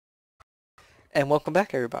And welcome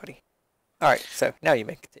back, everybody. All right, so now you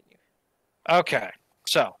may continue. Okay,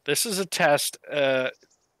 so this is a test to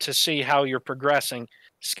see how you're progressing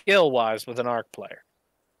skill-wise with an ARC player.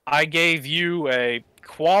 I gave you a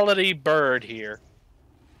quality bird here,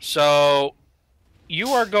 so you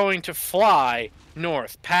are going to fly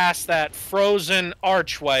north past that frozen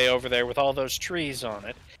archway over there with all those trees on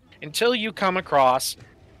it until you come across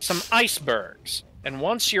some icebergs. And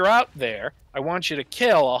once you're out there, I want you to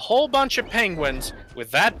kill a whole bunch of penguins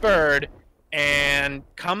with that bird and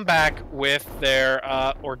come back with their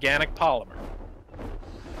organic polymer.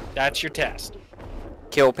 That's your test.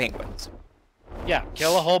 Kill penguins. Yeah,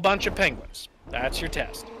 kill a whole bunch of penguins. That's your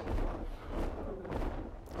test.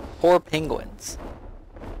 Poor penguins.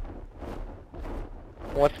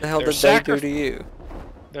 What the hell did they do to you?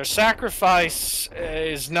 Their sacrifice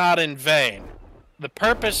is not in vain. The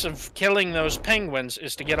purpose of killing those penguins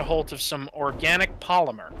is to get a hold of some organic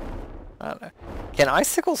polymer. I don't know. Can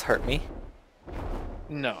icicles hurt me?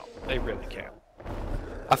 No, they really can't.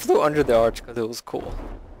 I flew under the arch because it was cool.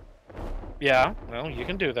 Yeah, well, you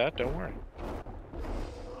can do that, don't worry.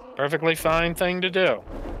 Perfectly fine thing to do.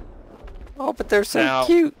 Oh, but they're so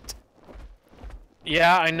cute.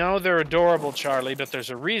 Yeah, I know they're adorable, Charlie, but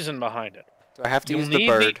there's a reason behind it. Do I have to use the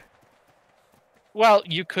bird? Well,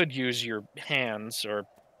 you could use your hands or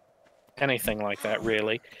anything like that,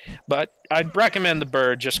 really. But I'd recommend the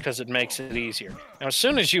bird just because it makes it easier. Now, as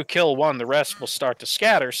soon as you kill one, the rest will start to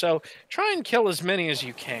scatter, so try and kill as many as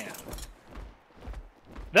you can.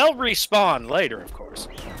 They'll respawn later, of course.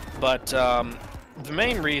 But the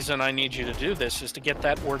main reason I need you to do this is to get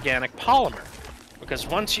that organic polymer. Because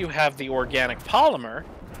once you have the organic polymer,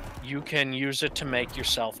 you can use it to make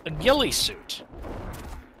yourself a ghillie suit.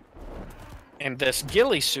 And this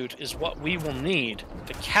ghillie suit is what we will need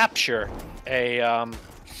to capture a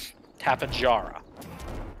tapajara.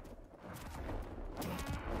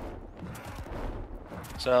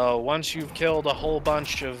 So once you've killed a whole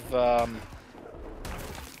bunch of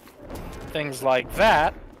things like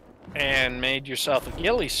that and made yourself a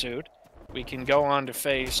ghillie suit, we can go on to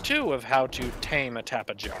phase 2 of how to tame a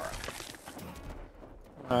tapajara.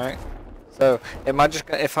 All right. So, am I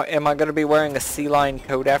going to be wearing a sea lion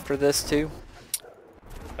coat after this too?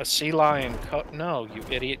 A sea lion coat? No, you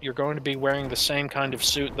idiot! You're going to be wearing the same kind of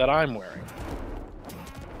suit that I'm wearing.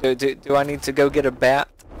 Do I need to go get a bat?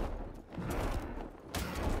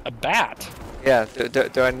 A bat? Yeah.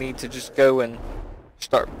 Do I need to just go and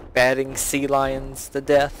start batting sea lions to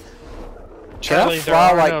death? Charlie,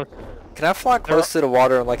 can I fly close to the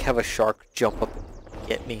water and like have a shark jump up and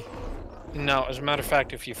get me? No, as a matter of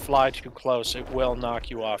fact, if you fly too close, it will knock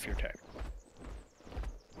you off your tail.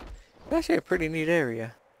 It's actually a pretty neat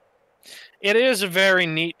area. It is a very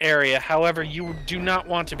neat area, however, you do not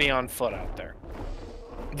want to be on foot out there.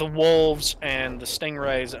 The wolves and the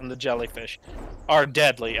stingrays and the jellyfish are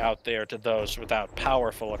deadly out there to those without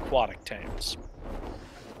powerful aquatic tames.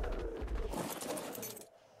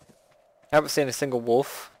 I haven't seen a single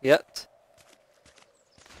wolf yet.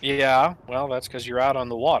 Yeah, well, that's because you're out on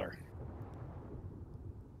the water.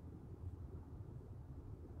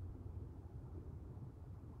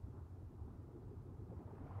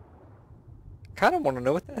 I kind of want to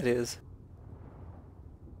know what that is.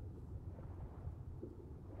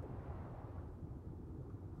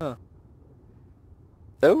 Huh.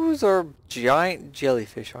 Those are giant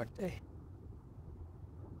jellyfish, aren't they?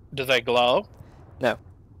 Do they glow? No.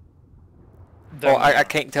 Well, I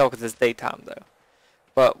can't tell because it's daytime though.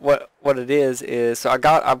 But what it is so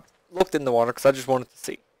I looked in the water because I just wanted to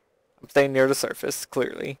see. I'm staying near the surface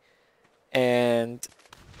clearly, and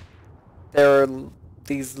there are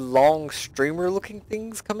these long streamer-looking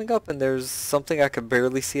things coming up, and there's something I could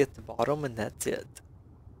barely see at the bottom, and that's it.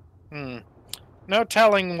 No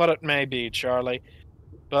telling what it may be, Charlie,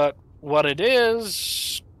 but what it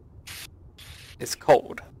is... It's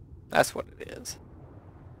cold. That's what it is.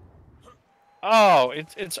 Oh,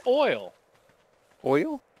 it's oil.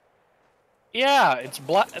 Oil? Yeah, it's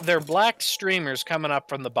black. They're black streamers coming up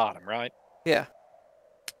from the bottom, right? Yeah.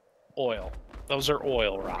 Oil. Those are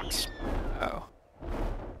oil rocks. Oh.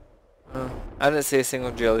 I didn't see a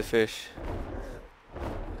single jellyfish.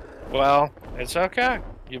 Well, it's okay.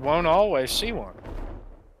 You won't always see one.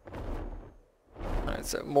 Alright,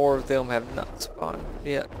 so more of them have not spawned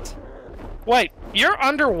yet. Wait, you're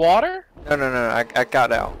underwater? No, I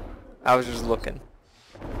got out. I was just looking.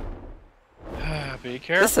 Be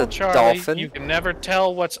careful, This is a Charlie. dolphin. You can never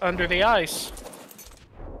tell what's under the ice.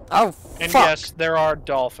 Oh, And fuck. yes, there are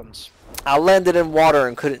dolphins. I landed in water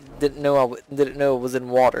and didn't know it was in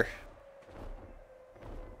water.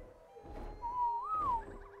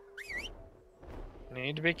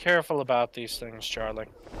 Need to be careful about these things, Charlie.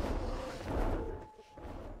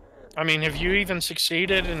 I mean, have you even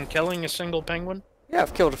succeeded in killing a single penguin? Yeah,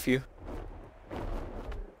 I've killed a few.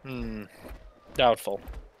 Doubtful.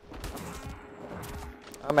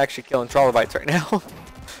 I'm actually killing trilobites right now.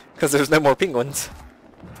 Because there's no more penguins.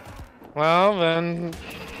 Well, then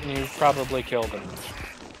you've probably killed them.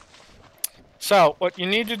 So, what you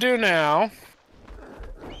need to do now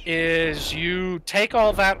is you take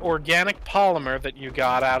all that organic polymer that you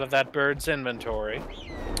got out of that bird's inventory,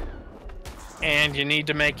 and you need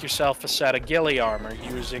to make yourself a set of ghillie armor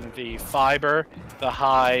using the fiber, the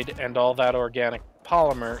hide, and all that organic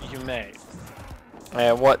polymer you made.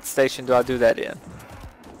 And what station do I do that in?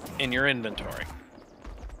 In your inventory.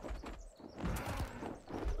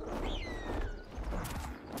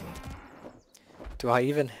 Do I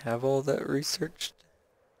even have all that researched?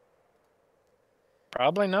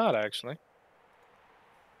 Probably not, actually.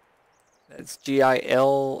 That's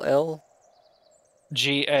Gill?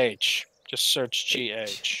 GH. Just search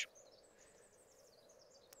GH.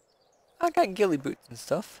 I got ghillie boots and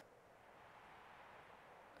stuff.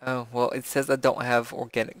 Oh, well, it says I don't have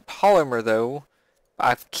organic polymer, though.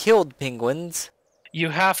 I've killed penguins. You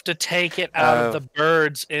have to take it out of the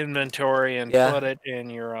bird's inventory and put it in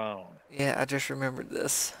your own. Yeah, I just remembered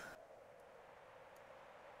this.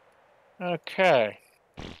 Okay.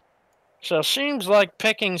 So, seems like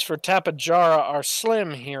pickings for Tapajara are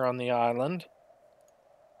slim here on the island.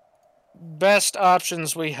 Best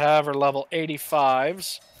options we have are level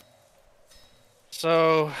 85s.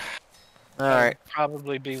 So, alright.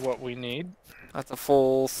 Probably be what we need. That's a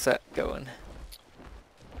full set going.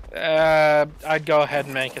 I'd go ahead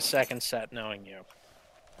and make a second set, knowing you.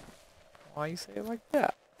 Why you say it like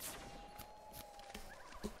that?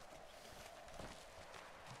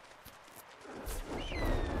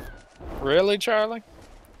 Really, Charlie?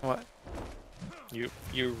 What? You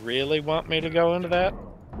really want me to go into that?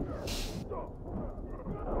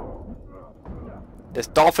 This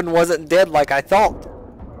dolphin wasn't dead like I thought.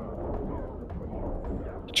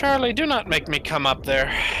 Charlie, do not make me come up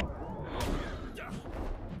there.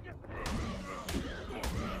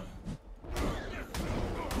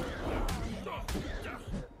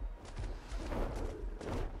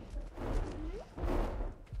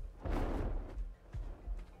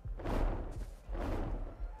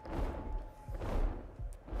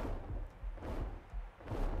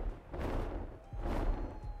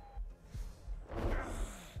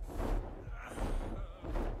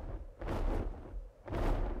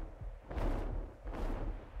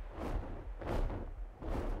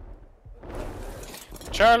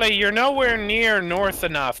 Charlie, you're nowhere near north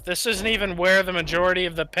enough. This isn't even where the majority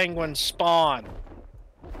of the penguins spawn.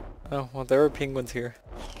 Oh, well, there are penguins here.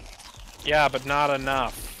 Yeah, but not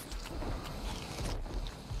enough.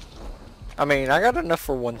 I mean, I got enough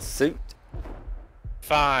for one suit.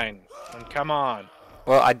 Fine. Then come on.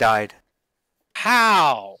 Well, I died.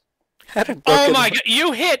 How? Oh my god,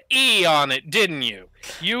 you hit E on it, didn't you?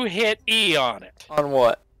 You hit E on it. On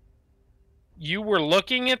what? You were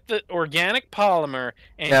looking at the organic polymer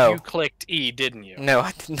and you clicked E, didn't you? No,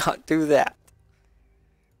 I did not do that.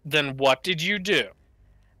 Then what did you do?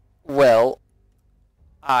 Well,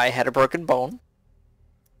 I had a broken bone.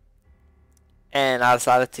 And I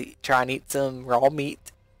decided to try and eat some raw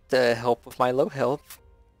meat to help with my low health.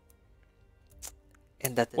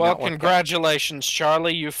 And that did not work out. Congratulations,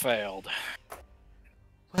 Charlie, you failed.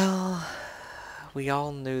 Well, we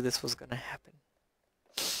all knew this was going to happen.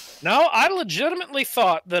 No, I legitimately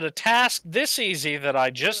thought that a task this easy that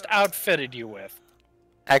I just outfitted you with.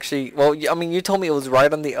 Actually, well, I mean, you told me it was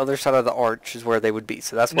right on the other side of the arch is where they would be,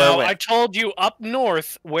 so that's where I went. No, I told you up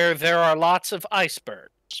north where there are lots of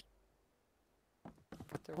icebergs.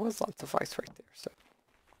 But there was lots of ice right there, so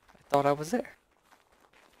I thought I was there.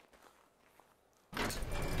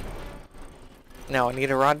 Now I need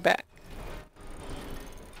to ride back.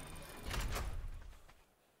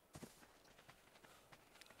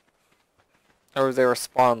 Or was there a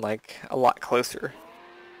spawn like a lot closer?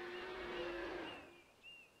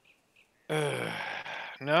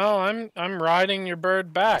 No, I'm riding your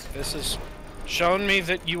bird back. This has shown me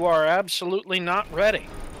that you are absolutely not ready.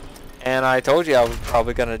 And I told you I was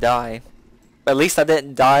probably gonna die. But at least I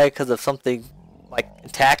didn't die because of something like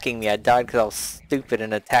attacking me. I died because I was stupid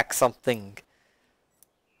and attacked something.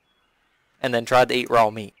 And then tried to eat raw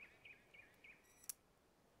meat.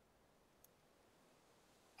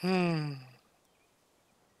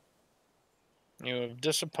 You have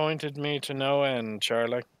disappointed me to no end,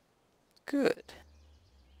 Charlie. Good.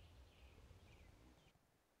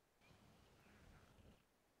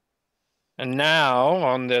 And now,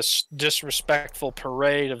 on this disrespectful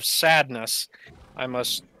parade of sadness, I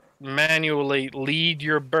must manually lead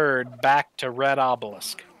your bird back to Red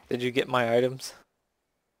Obelisk. Did you get my items?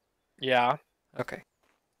 Yeah. Okay.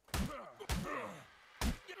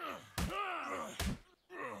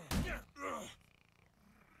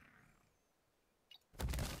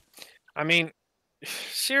 I mean,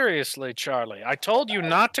 seriously, Charlie. I told you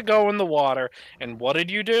not to go in the water, and what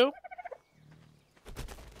did you do?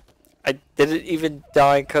 I didn't even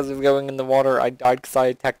die because of going in the water. I died because I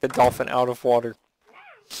attacked the dolphin out of water.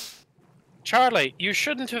 Charlie, you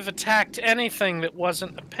shouldn't have attacked anything that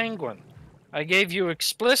wasn't a penguin. I gave you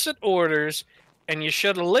explicit orders, and you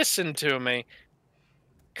should have listened to me,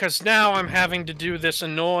 because now I'm having to do this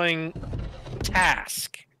annoying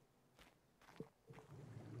task.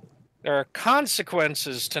 There are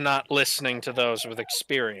consequences to not listening to those with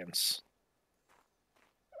experience.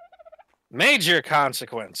 Major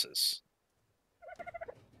consequences.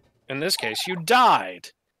 In this case, you died.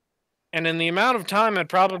 And in the amount of time it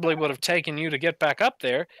probably would have taken you to get back up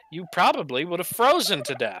there, you probably would have frozen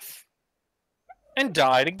to death. And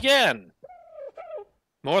died again.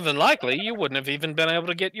 More than likely, you wouldn't have even been able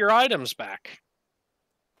to get your items back.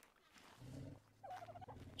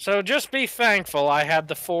 So just be thankful I had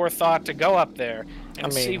the forethought to go up there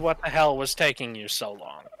and see what the hell was taking you so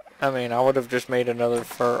long. I mean, I would have just made another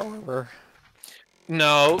fur armor.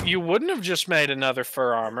 No, you wouldn't have just made another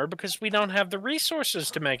fur armor because we don't have the resources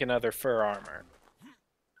to make another fur armor.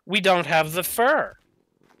 We don't have the fur.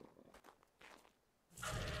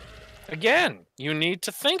 Again, you need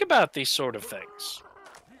to think about these sort of things.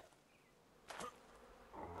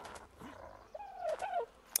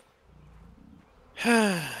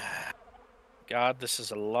 God, this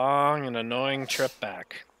is a long and annoying trip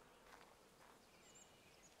back.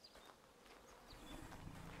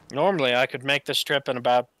 Normally, I could make this trip in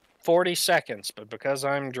about 40 seconds, but because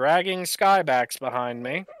I'm dragging skybacks behind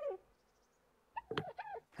me...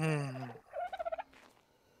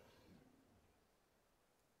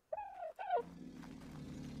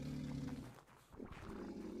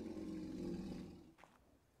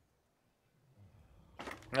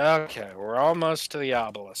 Okay, we're almost to the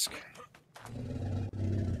obelisk.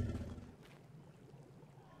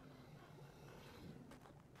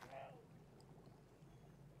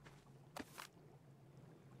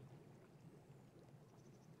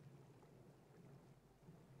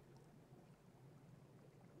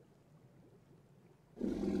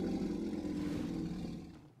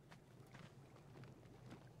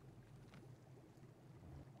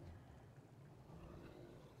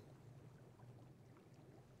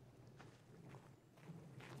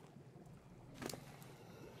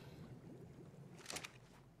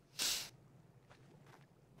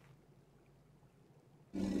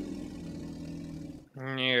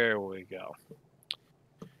 Here we go.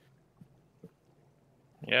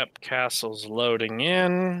 Yep, castle's loading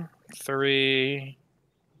in. 3,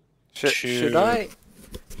 2...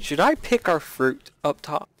 Should I pick our fruit up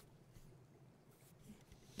top?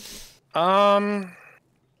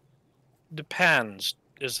 Depends.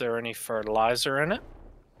 Is there any fertilizer in it?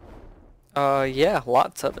 Yeah,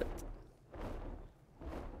 lots of it.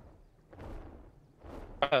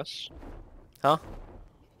 Yes. Huh?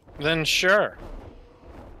 Then sure.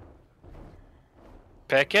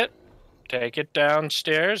 Pick it, take it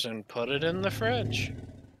downstairs, and put it in the fridge.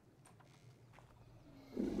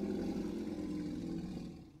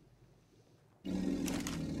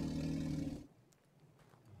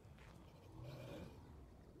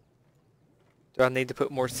 Do I need to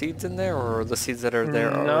put more seeds in there, or are the seeds that are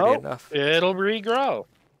there already enough? It'll regrow.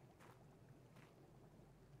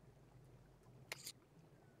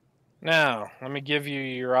 Now, let me give you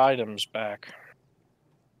your items back.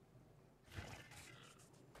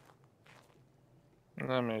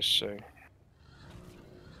 Let me see.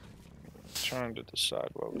 Trying to decide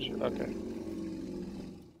what was it. Okay.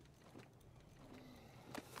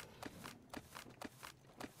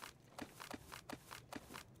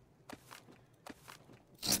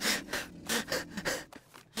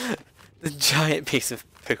 The giant piece of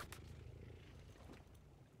poop.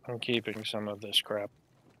 I'm keeping some of this crap.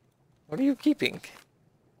 What are you keeping?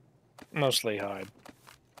 Mostly hide.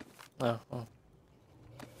 Oh.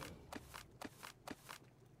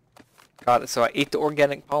 Got it. So I eat the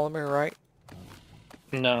organic polymer, right?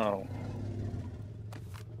 No.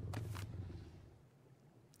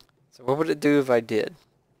 So what would it do if I did?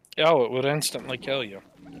 Oh, it would instantly kill you.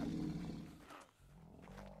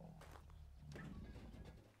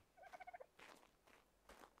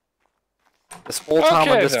 The spoil time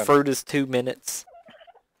on this then. fruit is 2 minutes.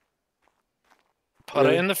 Put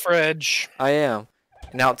it in the fridge. I am.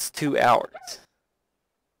 Now it's 2 hours.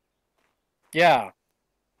 Yeah.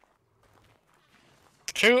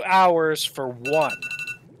 2 hours for one.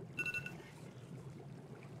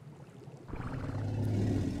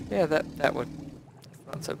 Yeah, that would. It's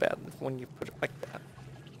not so bad when you put it like that.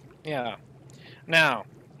 Yeah. Now,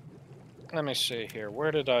 let me see here.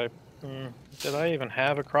 Where did I even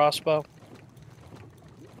have a crossbow?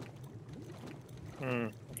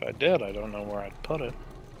 If I did, I don't know where I'd put it.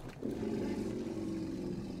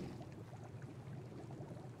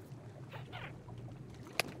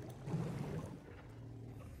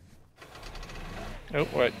 Oh,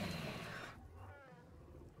 wait.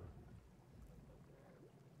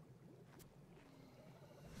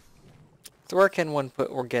 So where can one put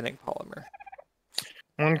organic polymer?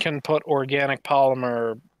 One can put organic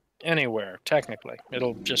polymer anywhere, technically.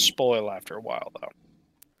 It'll just spoil after a while, though.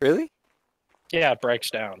 Really? Yeah, it breaks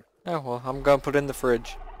down. Oh, well, I'm gonna put it in the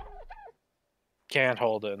fridge. Can't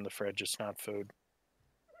hold it in the fridge. It's not food.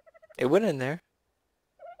 It went in there.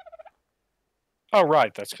 Oh,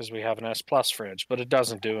 right. That's because we have an S Plus fridge, but it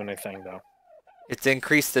doesn't do anything, though. It's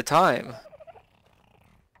increased the time.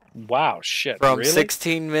 Wow, shit. From really?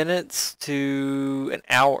 16 minutes to an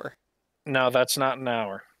hour. No, that's not an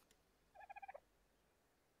hour.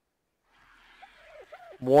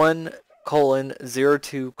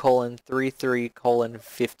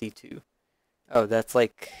 1:02:33:52. Oh, that's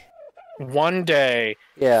like 1 day,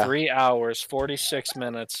 yeah. 3 hours, 46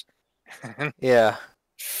 minutes, Yeah.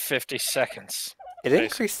 50 seconds. It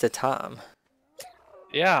increased the time.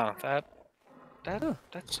 Yeah, that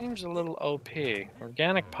seems a little OP.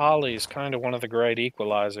 Organic poly is kind of one of the great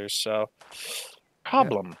equalizers, so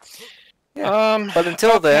problem. Yeah. But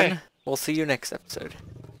until okay. then, we'll see you next episode.